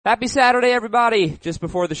Happy Saturday, everybody. Just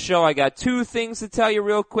before the show, I got two things to tell you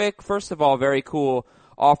real quick. First of all, very cool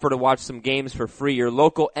offer to watch some games for free. Your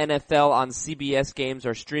local NFL on CBS games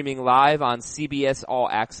are streaming live on CBS All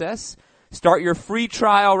Access. Start your free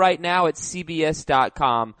trial right now at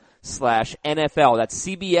cbs.com/NFL. That's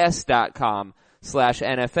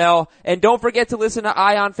cbs.com/NFL. And don't forget to listen to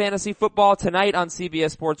Ion Fantasy Football tonight on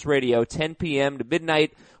CBS Sports Radio, 10 p.m. to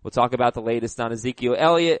midnight. We'll talk about the latest on Ezekiel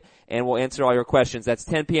Elliott, and we'll answer all your questions. That's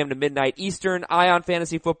 10 p.m. to midnight Eastern. Ion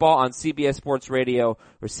Fantasy Football on CBS Sports Radio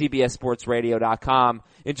or cbssportsradio.com.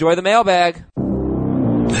 Enjoy the mailbag.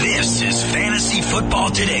 This is Fantasy Football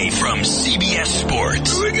Today from CBS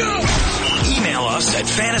Sports. Here we go. Email us at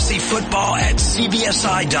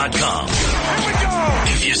fantasyfootball@cbsi.com. Here we go.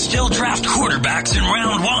 If you still draft quarterbacks in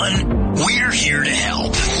round one, we're here to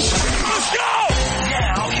help. Let's go.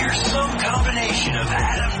 Now here's some combination of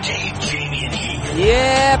Adam, Dave, Jamie, and Heath.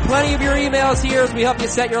 Yeah, plenty of your emails here as we help you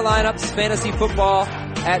set your lineups.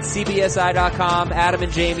 Fantasyfootball@cbsi.com. Adam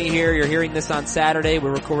and Jamie here. You're hearing this on Saturday.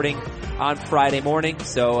 We're recording on Friday morning,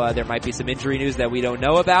 so there might be some injury news that we don't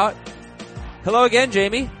know about. Hello again,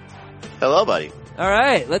 Jamie. Hello, buddy. All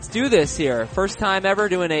right, let's do this here. First time ever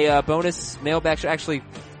doing a bonus mailbag show. Actually,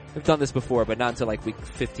 we've done this before, but not until like week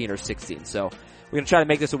 15 or 16. So we're going to try to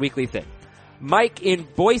make this a weekly thing. Mike in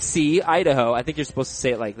Boise, Idaho. I think you're supposed to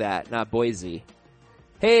say it like that, not Boise.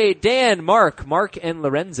 Hey, Dan, Mark, and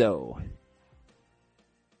Lorenzo.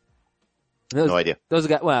 No idea. Those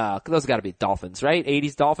got to be Dolphins, right?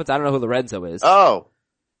 80s Dolphins. I don't know who Lorenzo is. Oh,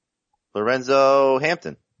 Lorenzo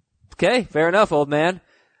Hampton. Okay, fair enough, old man.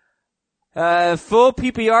 Full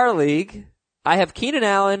PPR league. I have Keenan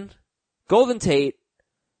Allen, Golden Tate,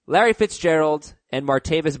 Larry Fitzgerald, and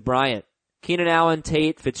Martavis Bryant. Keenan Allen,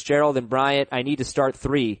 Tate, Fitzgerald, and Bryant. I need to start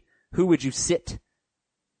 3. Who would you sit?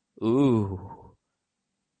 Ooh.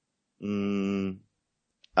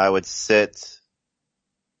 I would sit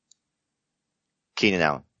Keenan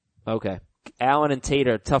Allen. Okay. Allen and Tate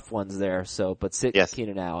are tough ones there, but sit yes.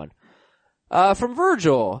 Keenan Allen. From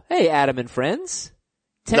Virgil. Hey, Adam and friends.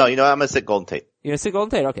 No, I'm going to sit Golden Tate. You're going to sit Golden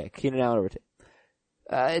Tate? Okay. Keenan Allen over Tate.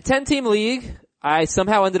 10-team league. I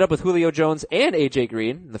somehow ended up with Julio Jones and AJ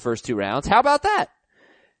Green in the first 2 rounds. How about that?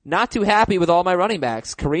 Not too happy with all my running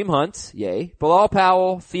backs. Kareem Hunt, yay. Bilal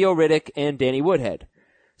Powell, Theo Riddick, and Danny Woodhead.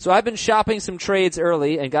 So I've been shopping some trades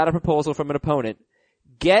early and got a proposal from an opponent.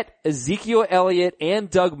 Get Ezekiel Elliott and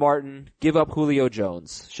Doug Martin. Give up Julio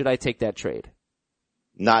Jones. Should I take that trade?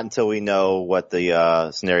 Not until we know what the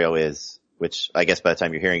scenario is, which I guess by the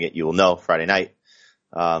time you're hearing it, you will know Friday night.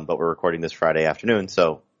 But we're recording this Friday afternoon,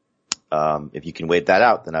 so if you can wait that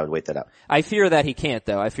out, then I would wait that out. I fear that he can't,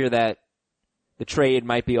 though. I fear that the trade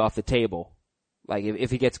might be off the table. Like, if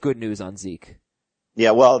he gets good news on Zeke.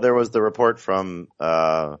 Yeah, well, there was the report from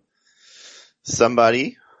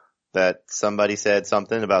somebody that somebody said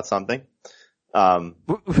something about something.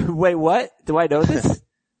 Wait, what? Do I know this?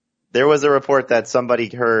 There was a report that somebody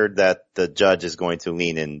heard that the judge is going to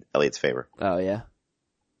lean in Elliott's favor. Oh, yeah?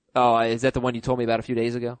 Oh, is that the one you told me about a few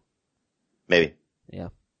days ago? Maybe. Yeah.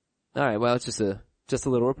 All right, well, it's just a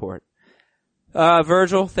little report.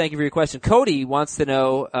 Virgil, thank you for your question. Cody wants to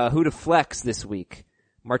know who to flex this week.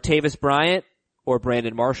 Martavis Bryant or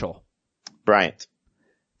Brandon Marshall? Bryant.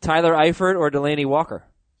 Tyler Eifert or Delaney Walker?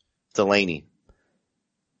 Delaney.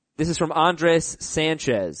 This is from Andres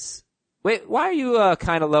Sanchez. Wait, why are you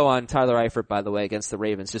kind of low on Tyler Eifert, by the way, against the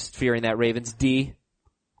Ravens? Just fearing that Ravens D?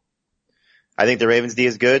 I think the Ravens D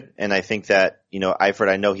is good, and I think that, Eifert,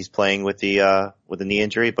 I know he's playing with the knee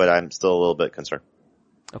injury, but I'm still a little bit concerned.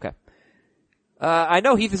 Okay. I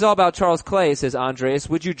know Heath is all about Charles Clay, says Andres.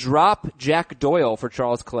 Would you drop Jack Doyle for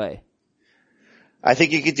Charles Clay? I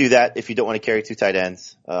think you could do that if you don't want to carry 2 tight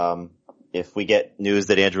ends. If we get news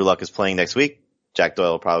that Andrew Luck is playing next week, Jack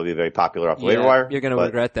Doyle will probably be very popular off the waiver wire. You're going to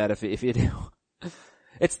regret that if you do.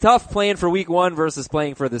 It's tough playing for week 1 versus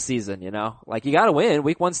playing for the season, Like, you got to win.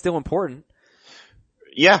 Week 1's still important.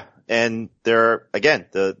 Yeah, and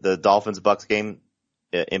the Dolphins-Bucks game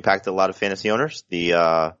impacted a lot of fantasy owners.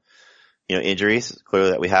 The injuries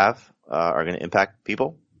clearly that we have are going to impact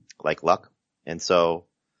people like Luck, and so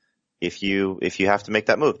if you have to make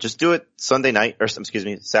that move, just do it Saturday night,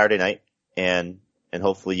 and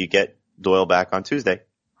hopefully you get Doyle back on Tuesday.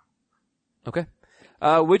 Okay.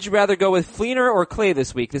 Would you rather go with Fleener or Clay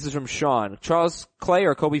this week? This is from Sean. Charles Clay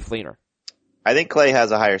or Kobe Fleener? I think Clay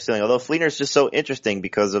has a higher ceiling, although Fleener is just so interesting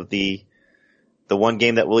because of the one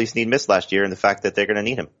game that Willie Snead missed last year and the fact that they're going to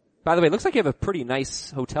need him. By the way, it looks like you have a pretty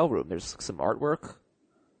nice hotel room. There's some artwork.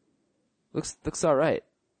 Looks all right.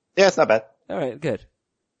 Yeah, it's not bad. All right, good.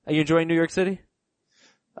 Are you enjoying New York City?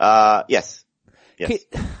 Yes. Okay.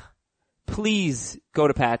 please go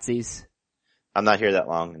to Patsy's. I'm not here that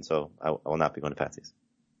long, and so I will not be going to Patsy's.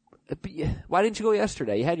 Why didn't you go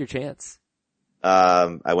yesterday? You had your chance.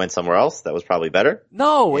 I went somewhere else that was probably better.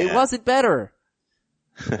 No, Yeah. it wasn't better.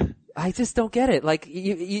 I just don't get it. Like,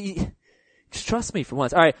 you just trust me for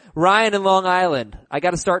once. Alright, Ryan in Long Island. I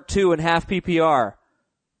gotta start 2 and half PPR.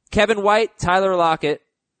 Kevin White, Tyler Lockett.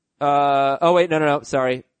 No,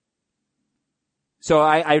 sorry. So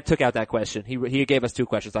I took out that question. He gave us 2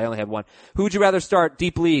 questions. I only had 1. Who would you rather start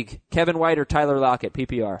deep league? Kevin White or Tyler Lockett,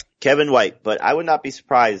 PPR? Kevin White, but I would not be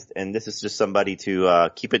surprised, and this is just somebody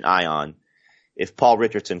to keep an eye on, if Paul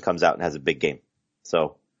Richardson comes out and has a big game.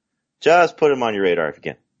 So just put him on your radar if you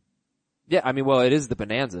can. Yeah, I mean, well, it is the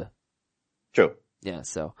Bonanza. True. Yeah,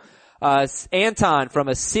 so. Anton from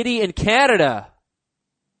a city in Canada.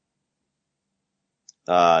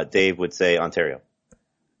 Dave would say Ontario.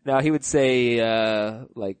 No, he would say,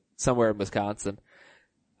 like, somewhere in Wisconsin.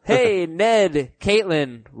 Hey, Ned,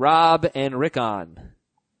 Caitlin, Rob, and Rickon.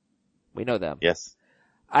 We know them. Yes.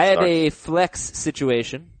 I have Sorry. a flex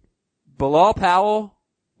situation. Bilal Powell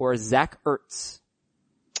or Zach Ertz?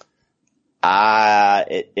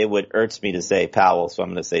 It would Ertz me to say Powell, so I'm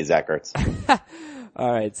going to say Zach Ertz.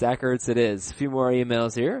 Alright, Zach Ertz it is. A few more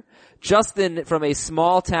emails here. Justin from a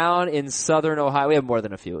small town in southern Ohio. We have more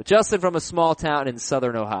than a few. Justin from a small town in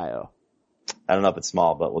southern Ohio. I don't know if it's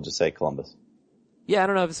small, but we'll just say Columbus. Yeah, I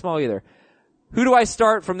don't know if it's small either. Who do I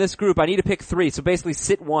start from this group? I need to pick 3, so basically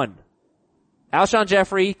sit 1. Alshon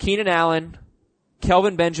Jeffrey, Keenan Allen,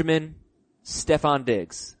 Kelvin Benjamin, Stephon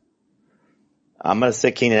Diggs. I'm going to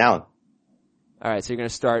say Keenan Allen. Alright, so you're gonna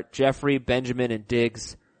start Jeffrey, Benjamin, and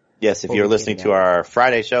Diggs. Yes, if you're listening to our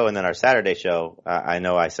Friday show and then our Saturday show, I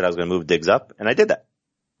know I said I was going to move Diggs up, and I did that.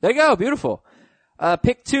 There you go, beautiful.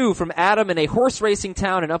 Pick 2 from Adam in a horse racing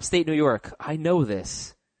town in upstate New York. I know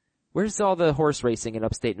this. Where's all the horse racing in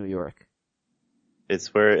upstate New York?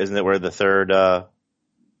 Isn't it where the third,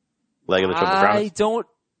 leg of the Triple Crown is?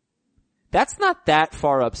 That's not that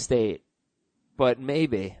far upstate, but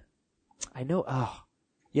maybe. I know,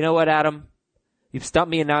 you know what, Adam? You've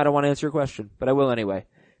stumped me and now I don't want to answer your question, but I will anyway.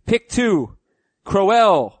 Pick 2,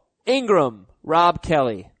 Crowell, Ingram, Rob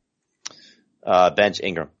Kelly. Bench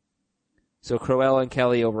Ingram. So Crowell and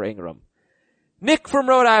Kelly over Ingram. Nick from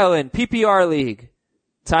Rhode Island, PPR League.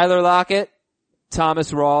 Tyler Lockett,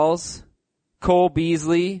 Thomas Rawls, Cole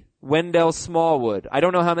Beasley, Wendell Smallwood. I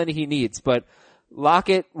don't know how many he needs, but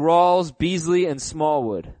Lockett, Rawls, Beasley, and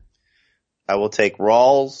Smallwood. I will take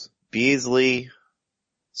Rawls, Beasley,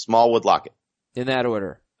 Smallwood, Lockett. In that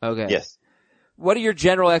order. Okay. Yes. What are your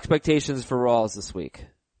general expectations for Rawls this week?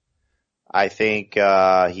 I think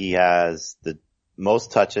he has the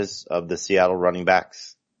most touches of the Seattle running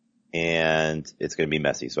backs, and it's going to be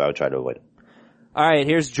messy, so I would try to avoid it. All right,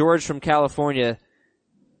 here's George from California.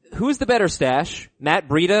 Who's the better stash, Matt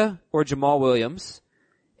Breida or Jamal Williams?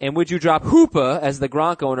 And would you drop Hoopa as the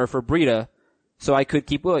Gronk owner for Breida so I could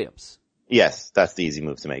keep Williams? Yes, that's the easy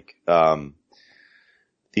move to make.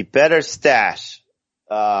 The better stash,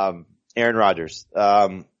 Aaron Rodgers.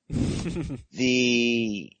 I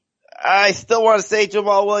still want to say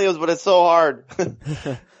Jamal Williams, but it's so hard.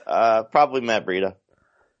 Probably Matt Breida.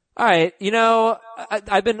 All right, you know,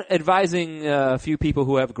 I've been advising a few people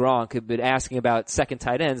who have Gronk, have been asking about second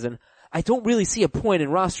tight ends, and I don't really see a point in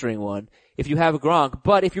rostering one if you have a Gronk,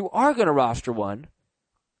 but if you are going to roster one,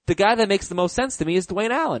 the guy that makes the most sense to me is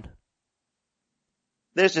Dwayne Allen.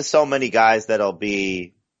 There's just so many guys that'll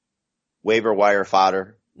be waiver wire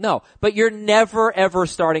fodder. No, but you're never ever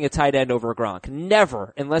starting a tight end over Gronk.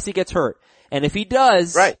 Never, unless he gets hurt. And if he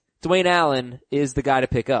does, right, Dwayne Allen is the guy to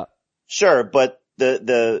pick up. Sure, but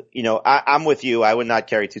I'm with you. I would not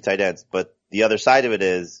carry 2 tight ends, but the other side of it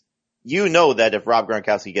is, you know that if Rob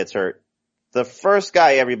Gronkowski gets hurt, the first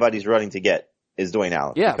guy everybody's running to get is Dwayne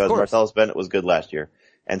Allen. Yeah, because Martellus Bennett was good last year.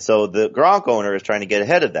 And so the Gronk owner is trying to get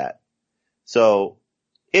ahead of that. So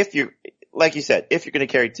if you're, like you said, if you're going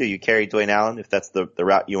to carry 2, you carry Dwayne Allen if that's the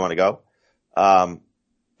route you want to go.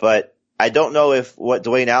 But I don't know if what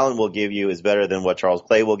Dwayne Allen will give you is better than what Charles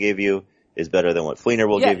Clay will give you, is better than what Fleener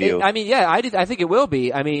will give you. I think it will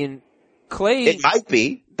be. I mean, Clay. It might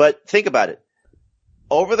be, but think about it.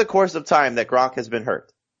 Over the course of time that Gronk has been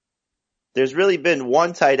hurt, there's really been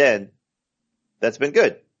one tight end that's been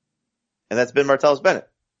good. And that's been Martellus Bennett.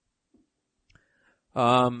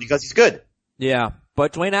 Because he's good. Yeah.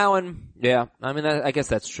 But Dwayne Allen, yeah, I mean, I guess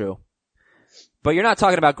that's true. But you're not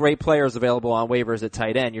talking about great players available on waivers at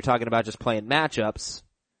tight end. You're talking about just playing matchups.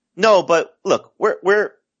 No, but look,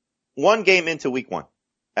 we're one game into week 1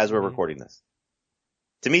 as we're recording this.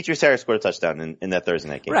 Demetrius Harris scored a touchdown in that Thursday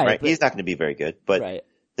night game, right? He's not going to be very good, but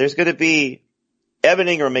there's going to be Evan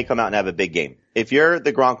Ingram may come out and have a big game. If you're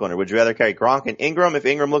the Gronk owner, would you rather carry Gronk and Ingram if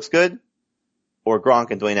Ingram looks good, or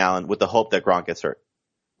Gronk and Dwayne Allen with the hope that Gronk gets hurt?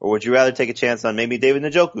 Or would you rather take a chance on maybe David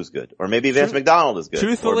Njoku's good, or maybe Vance McDonald is good?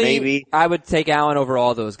 Truthfully, or maybe I would take Allen over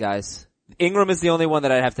all those guys. Ingram is the only one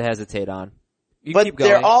that I'd have to hesitate on. You but keep going.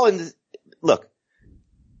 they're all in this, look,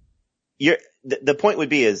 the point would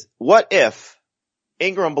be is, what if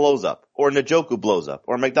Ingram blows up, or Njoku blows up,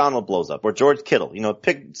 or McDonald blows up, or George Kittle,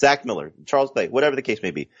 pick Zach Miller, Charles Clay, whatever the case may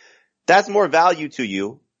be. That's more value to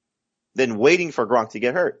you than waiting for Gronk to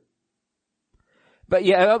get hurt. But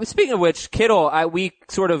yeah, speaking of which, Kittle, we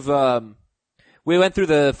went through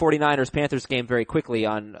the 49ers-Panthers game very quickly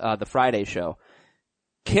on the Friday show.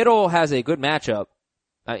 Kittle has a good matchup.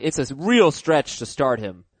 It's a real stretch to start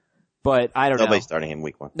him, but I don't know. Nobody's starting him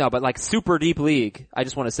week 1. No, but like super deep league, I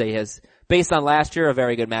just want to say he has, based on last year, a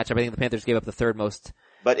very good matchup. I think the Panthers gave up the third most.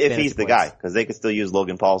 But if he's the guy, because they could still use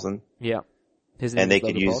Logan Paulson. Yeah. And they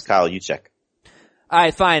could use Kyle Juszczyk.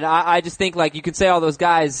 Alright, fine. I just think like you can say all those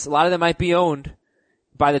guys, a lot of them might be owned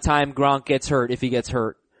by the time Gronk gets hurt, if he gets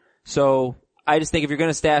hurt. So I just think if you're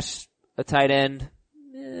going to stash a tight end,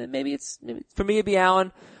 maybe for me it'd be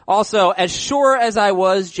Allen. Also, as sure as I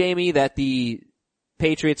was, Jamie, that the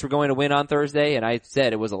Patriots were going to win on Thursday, and I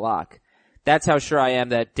said it was a lock, that's how sure I am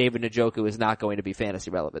that David Njoku is not going to be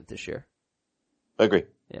fantasy relevant this year. Agree.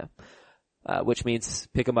 Yeah. Which means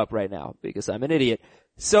pick him up right now, because I'm an idiot.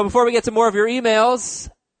 So before we get to more of your emails.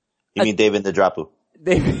 You mean David Njoku?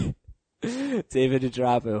 David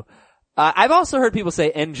Njoku. I've also heard people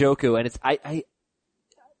say Njoku, and it's,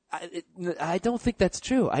 I don't think that's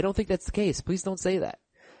true. I don't think that's the case. Please don't say that.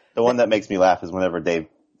 The one that makes me laugh is whenever Dave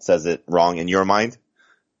says it wrong in your mind.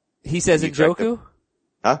 He says Njoku?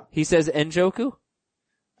 Huh? He says Njoku?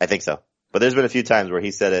 I think so. But there's been a few times where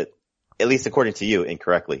he said it, at least according to you,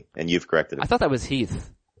 incorrectly, and you've corrected him. I thought that was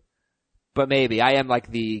Heath. But maybe. I am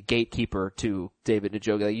like the gatekeeper to David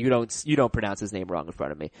Njoku. Like, you don't pronounce his name wrong in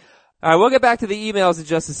front of me. Alright, we'll get back to the emails in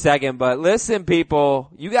just a second, but listen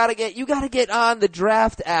people, you gotta get on the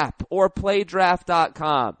Draft app or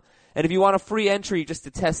playdraft.com. And if you want a free entry just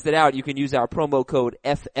to test it out, you can use our promo code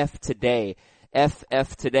FFToday.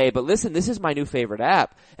 FFToday. But listen, this is my new favorite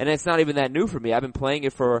app, and it's not even that new for me. I've been playing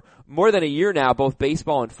it for more than a year now, both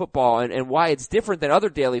baseball and football, and why it's different than other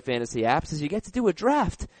daily fantasy apps is you get to do a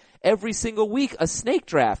draft every single week, a snake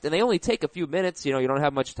draft, and they only take a few minutes. You don't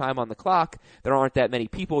have much time on the clock. There aren't that many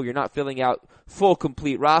people. You're not filling out full,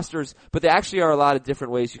 complete rosters, but there actually are a lot of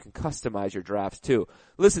different ways you can customize your drafts too.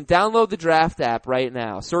 Listen, download the Draft app right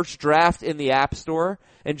now. Search Draft in the App Store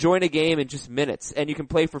and join a game in just minutes. And you can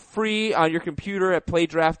play for free on your computer at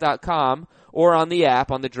playdraft.com or on the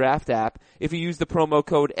app, on the Draft app, if you use the promo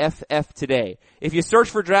code FFToday. If you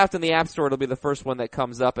search for Draft in the App Store, it'll be the first one that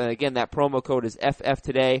comes up. And again, that promo code is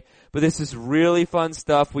FFToday. But this is really fun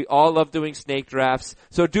stuff. We all love doing snake drafts,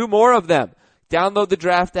 so do more of them. Download the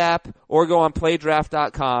Draft app or go on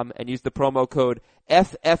playdraft.com and use the promo code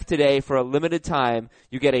FFToday for a limited time.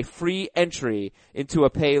 You get a free entry into a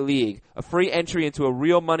pay league, a free entry into a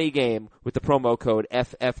real money game with the promo code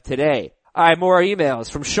FFToday. Alright, more emails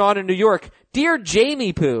from Sean in New York. Dear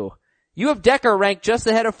Jamie Poo, you have Decker ranked just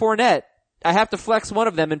ahead of Fournette. I have to flex one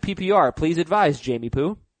of them in PPR. Please advise, Jamie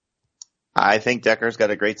Poo. I think Decker's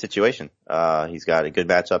got a great situation. He's got a good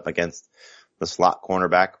matchup against the slot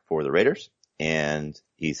cornerback for the Raiders, and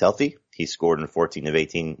he's healthy. He scored in 14 of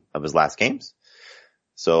 18 of his last games.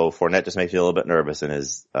 So Fournette just makes me a little bit nervous in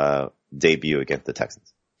his debut against the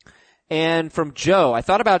Texans. And from Joe, I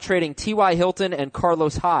thought about trading T.Y. Hilton and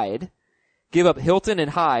Carlos Hyde, give up Hilton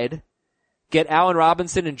and Hyde, get Allen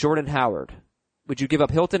Robinson and Jordan Howard. Would you give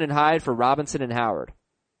up Hilton and Hyde for Robinson and Howard?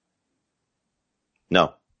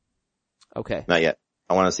 No. Okay. Not yet.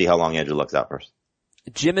 I want to see how long Andrew Luck's out first.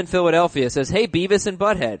 Jim in Philadelphia says, hey, Beavis and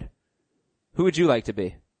Butthead. Who would you like to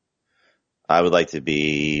be? I would like to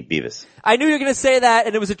be Beavis. I knew you were going to say that,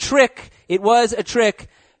 and it was a trick. It was a trick,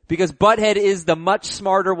 because Butthead is the much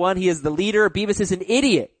smarter one. He is the leader. Beavis is an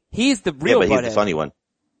idiot. He's the real Butthead. Yeah, but he's the funny one.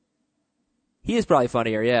 He is probably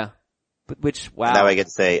funnier, yeah. But wow. Now I get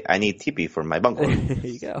to say, I need TP for my bunker. There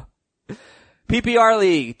you go. PPR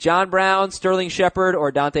League, John Brown, Sterling Shepard,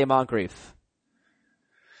 or Dante Moncrief?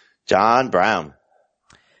 John Brown.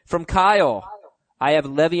 From Kyle, I have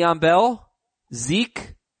Le'Veon Bell,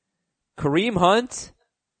 Zeke, Kareem Hunt,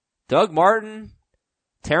 Doug Martin,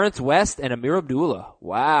 Terrence West, and Amir Abdullah.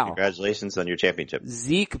 Wow. Congratulations on your championship.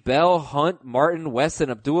 Zeke, Bell, Hunt, Martin, West,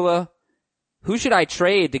 and Abdullah. Who should I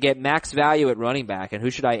trade to get max value at running back, and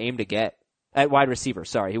who should I aim to get at wide receiver?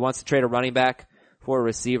 Sorry, he wants to trade a running back for a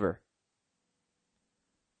receiver.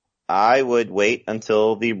 I would wait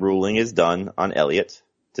until the ruling is done on Elliott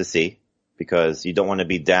to see, because you don't want to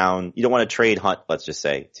be down. You don't want to trade Hunt, let's just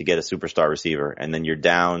say, to get a superstar receiver, and then you're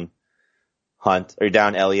down Hunt or you're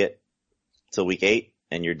down Elliott till week 8,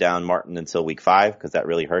 and you're down Martin until week 5, because that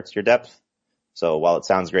really hurts your depth. So while it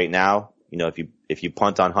sounds great now, if you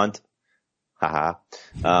punt on Hunt,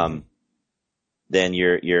 then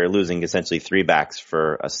you're losing essentially 3 backs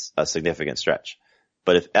for a significant stretch.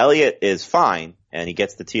 But if Elliott is fine and he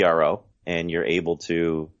gets the TRO and you're able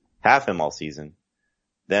to have him all season,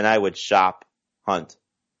 then I would shop Hunt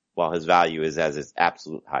while his value is at its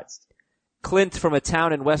absolute highest. Clint from a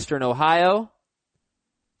town in western Ohio.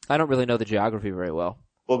 I don't really know the geography very well.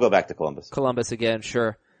 We'll go back to Columbus. Columbus again,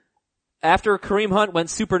 sure. After Kareem Hunt went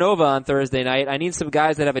supernova on Thursday night, I need some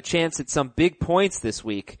guys that have a chance at some big points this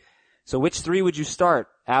week. So which 3 would you start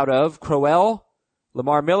out of? Crowell,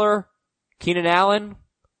 Lamar Miller, Keenan Allen,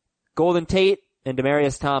 Golden Tate, and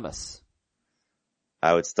Demaryius Thomas.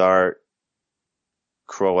 I would start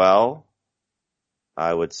Crowell.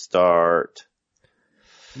 I would start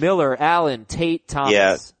Miller, Allen, Tate, Thomas.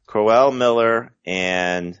 Yeah, Crowell, Miller,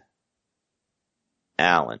 and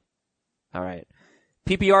Allen. All right.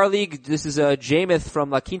 PPR League, this is Jameth from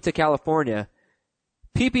La Quinta, California.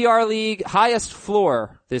 PPR League, highest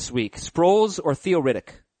floor this week, Sproles or Theo Riddick?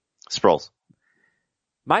 Sproles.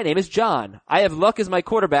 My name is John. I have Luck as my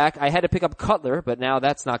quarterback. I had to pick up Cutler, but now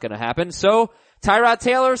that's not going to happen. So, Tyrod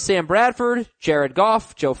Taylor, Sam Bradford, Jared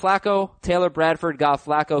Goff, Joe Flacco, Taylor, Bradford, Goff,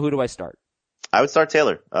 Flacco. Who do I start? I would start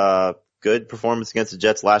Taylor. Good performance against the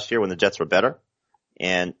Jets last year when the Jets were better.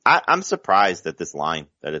 And I'm surprised at this line,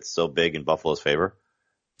 that it's so big in Buffalo's favor.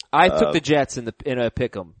 I took the Jets in a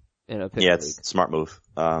pick'em. Yeah, it's a smart move.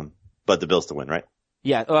 But the Bills to win, right?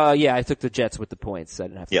 Yeah, I took the Jets with the points. I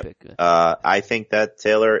didn't have to pick. I think that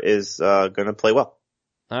Taylor is, gonna play well.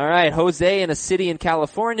 All right. Jose in a city in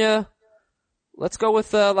California. Let's go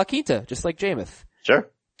with, La Quinta, just like Jameth. Sure.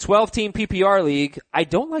 12-team PPR league. I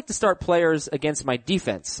don't like to start players against my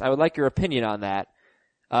defense. I would like your opinion on that.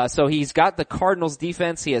 So he's got the Cardinals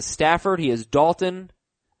defense. He has Stafford. He has Dalton.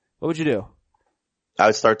 What would you do? I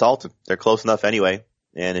would start Dalton. They're close enough anyway.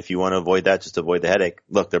 And if you want to avoid that, just avoid the headache.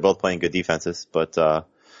 Look, they're both playing good defenses, but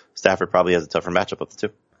Stafford probably has a tougher matchup of the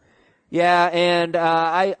two. Yeah, and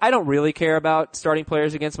I don't really care about starting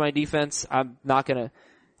players against my defense. I'm not gonna,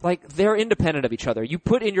 they're independent of each other. You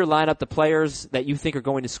put in your lineup the players that you think are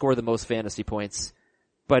going to score the most fantasy points.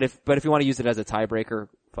 But if you want to use it as a tiebreaker,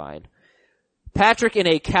 fine. Patrick in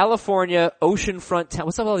a California oceanfront town.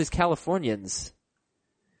 What's up with all these Californians?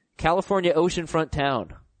 California oceanfront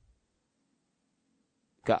town.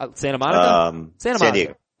 Santa Monica? Santa Monica. San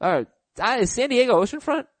Diego. All right. Is San Diego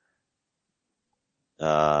oceanfront?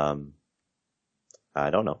 I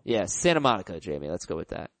don't know. Yeah, Santa Monica, Jamie. Let's go with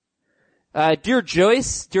that. Dear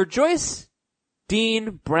Joyce,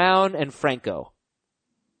 Dean, Brown, and Franco.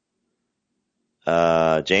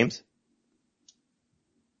 James?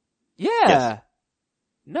 Yeah.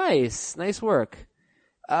 Yes. Nice work.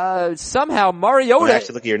 Somehow Mariota. When I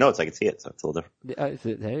actually look at your notes, I can see it, so it's a little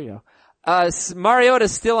different. There you go.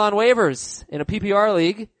 Mariota's still on waivers in a PPR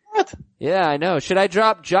league. What? Yeah, I know. Should I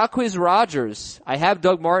drop Jacquizz Rodgers? I have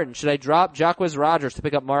Doug Martin. Should I drop Jacquizz Rodgers to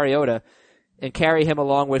pick up Mariota and carry him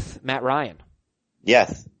along with Matt Ryan?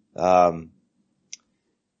 Yes.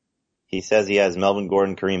 He says he has Melvin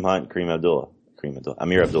Gordon, Kareem Hunt,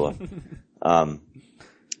 Amir Abdullah.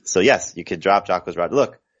 So yes, you could drop Jacquizz Rodgers.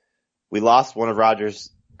 Look, we lost one of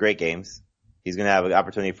Rodgers' great games. He's going to have an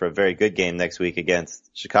opportunity for a very good game next week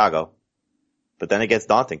against Chicago. But then it gets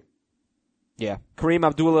daunting. Yeah. Kareem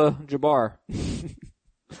Abdullah-Jabbar.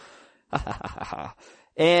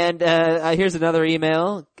 And, here's another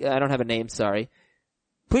email. I don't have a name, sorry.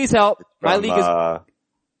 Please help. My league is,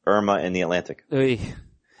 Irma in the Atlantic.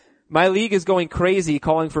 My league is going crazy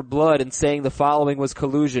calling for blood and saying the following was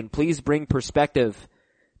collusion. Please bring perspective.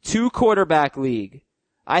 2-quarterback league.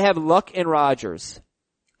 I have Luck and Rodgers.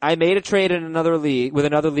 I made a trade in another league with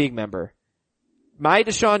another league member. My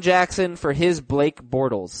Deshaun Jackson for his Blake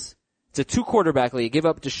Bortles. It's a 2-quarterback league. Give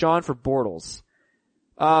up Deshaun for Bortles.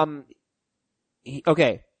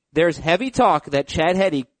 Okay. There's heavy talk that Chad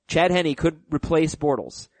Henne could replace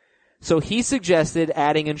Bortles. So he suggested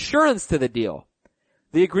adding insurance to the deal.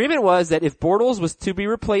 The agreement was that if Bortles was to be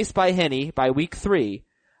replaced by Henne by week 3,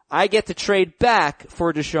 I get to trade back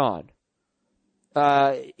for Deshaun.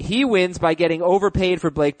 He wins by getting overpaid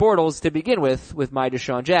for Blake Bortles to begin with my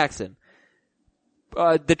Deshaun Jackson.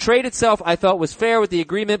 The trade itself I thought was fair with the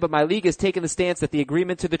agreement, but my league has taken the stance that the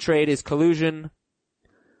agreement to the trade is collusion.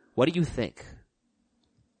 What do you think?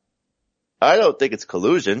 I don't think it's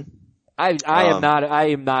collusion. I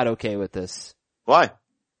am not okay with this. Why?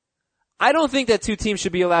 I don't think that 2 teams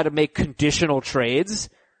should be allowed to make conditional trades.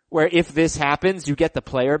 where if this happens, you get the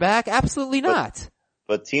player back? Absolutely not.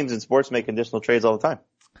 But teams in sports make conditional trades all the time.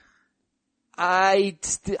 I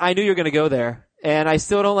knew you were going to go there, and I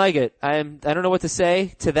still don't like it. I don't know what to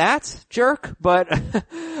say to that jerk, but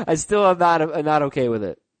I still am not okay with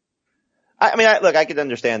it. I mean, look, I could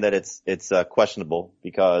understand that it's questionable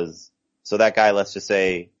because, so that guy, let's just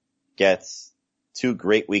say, gets 2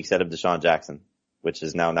 great weeks out of Deshaun Jackson, which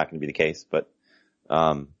is now not going to be the case, but,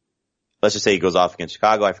 let's just say he goes off against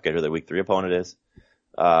Chicago. I forget who their week 3 opponent is.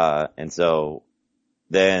 And so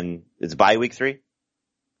then it's bye week 3?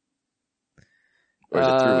 Or is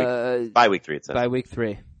it 3 weeks? Bye week 3, it says. Bye week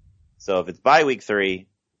 3. So if it's bye week 3,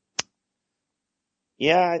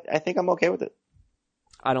 yeah, I think I'm okay with it.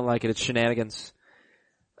 I don't like it. It's shenanigans.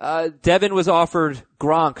 Devin was offered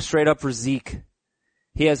Gronk straight up for Zeke.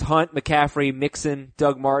 He has Hunt, McCaffrey, Mixon,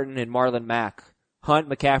 Doug Martin, and Marlon Mack. Hunt,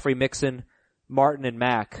 McCaffrey, Mixon, Martin, and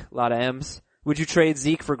Mack. A lot of M's. Would you trade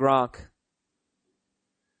Zeke for Gronk?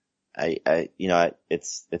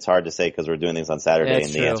 It's hard to say because we're doing things on Saturday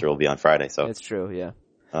and the answer will be on Friday. So it's true, yeah.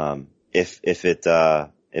 If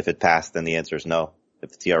it passed, then the answer is no.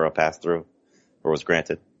 If the TRO passed through or was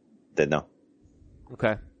granted, then no.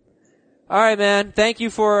 Okay. All right, man. Thank you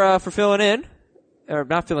for filling in, or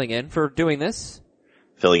not filling in, for doing this.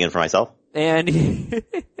 Filling in for myself. And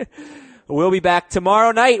we'll be back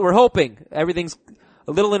tomorrow night. We're hoping everything's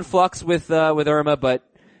a little in flux with Irma, but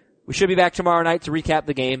we should be back tomorrow night to recap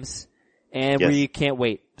the games, and we can't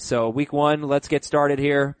wait. So week 1, let's get started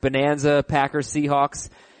here. Bonanza, Packers, Seahawks.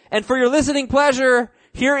 And for your listening pleasure,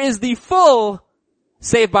 here is the full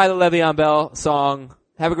Saved by the Le'Veon Bell song.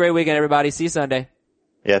 Have a great weekend, everybody. See you Sunday.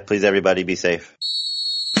 Yeah, please everybody be safe.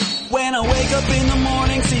 When I wake up in the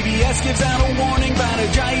morning, CBS gives out a warning about a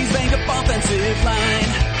Giants banged-up offensive line.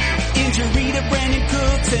 Injury to Brandon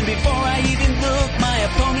Cooks, and before I even look, my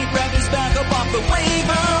opponent grabbed his back up off the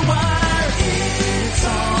waiver wire. It's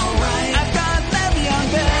alright, I've got Le'Veon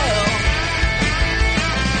Bell.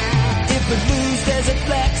 If I lose, there's a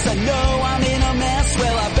flex, I know I'm in a mess.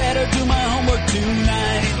 Well, I better do my homework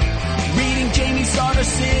tonight. Reading Jamie Starter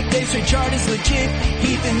sick, Dave Straight chart is legit.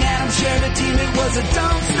 Heath and Adam shared a team, it was a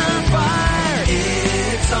dumpster fire.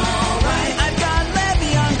 It's alright.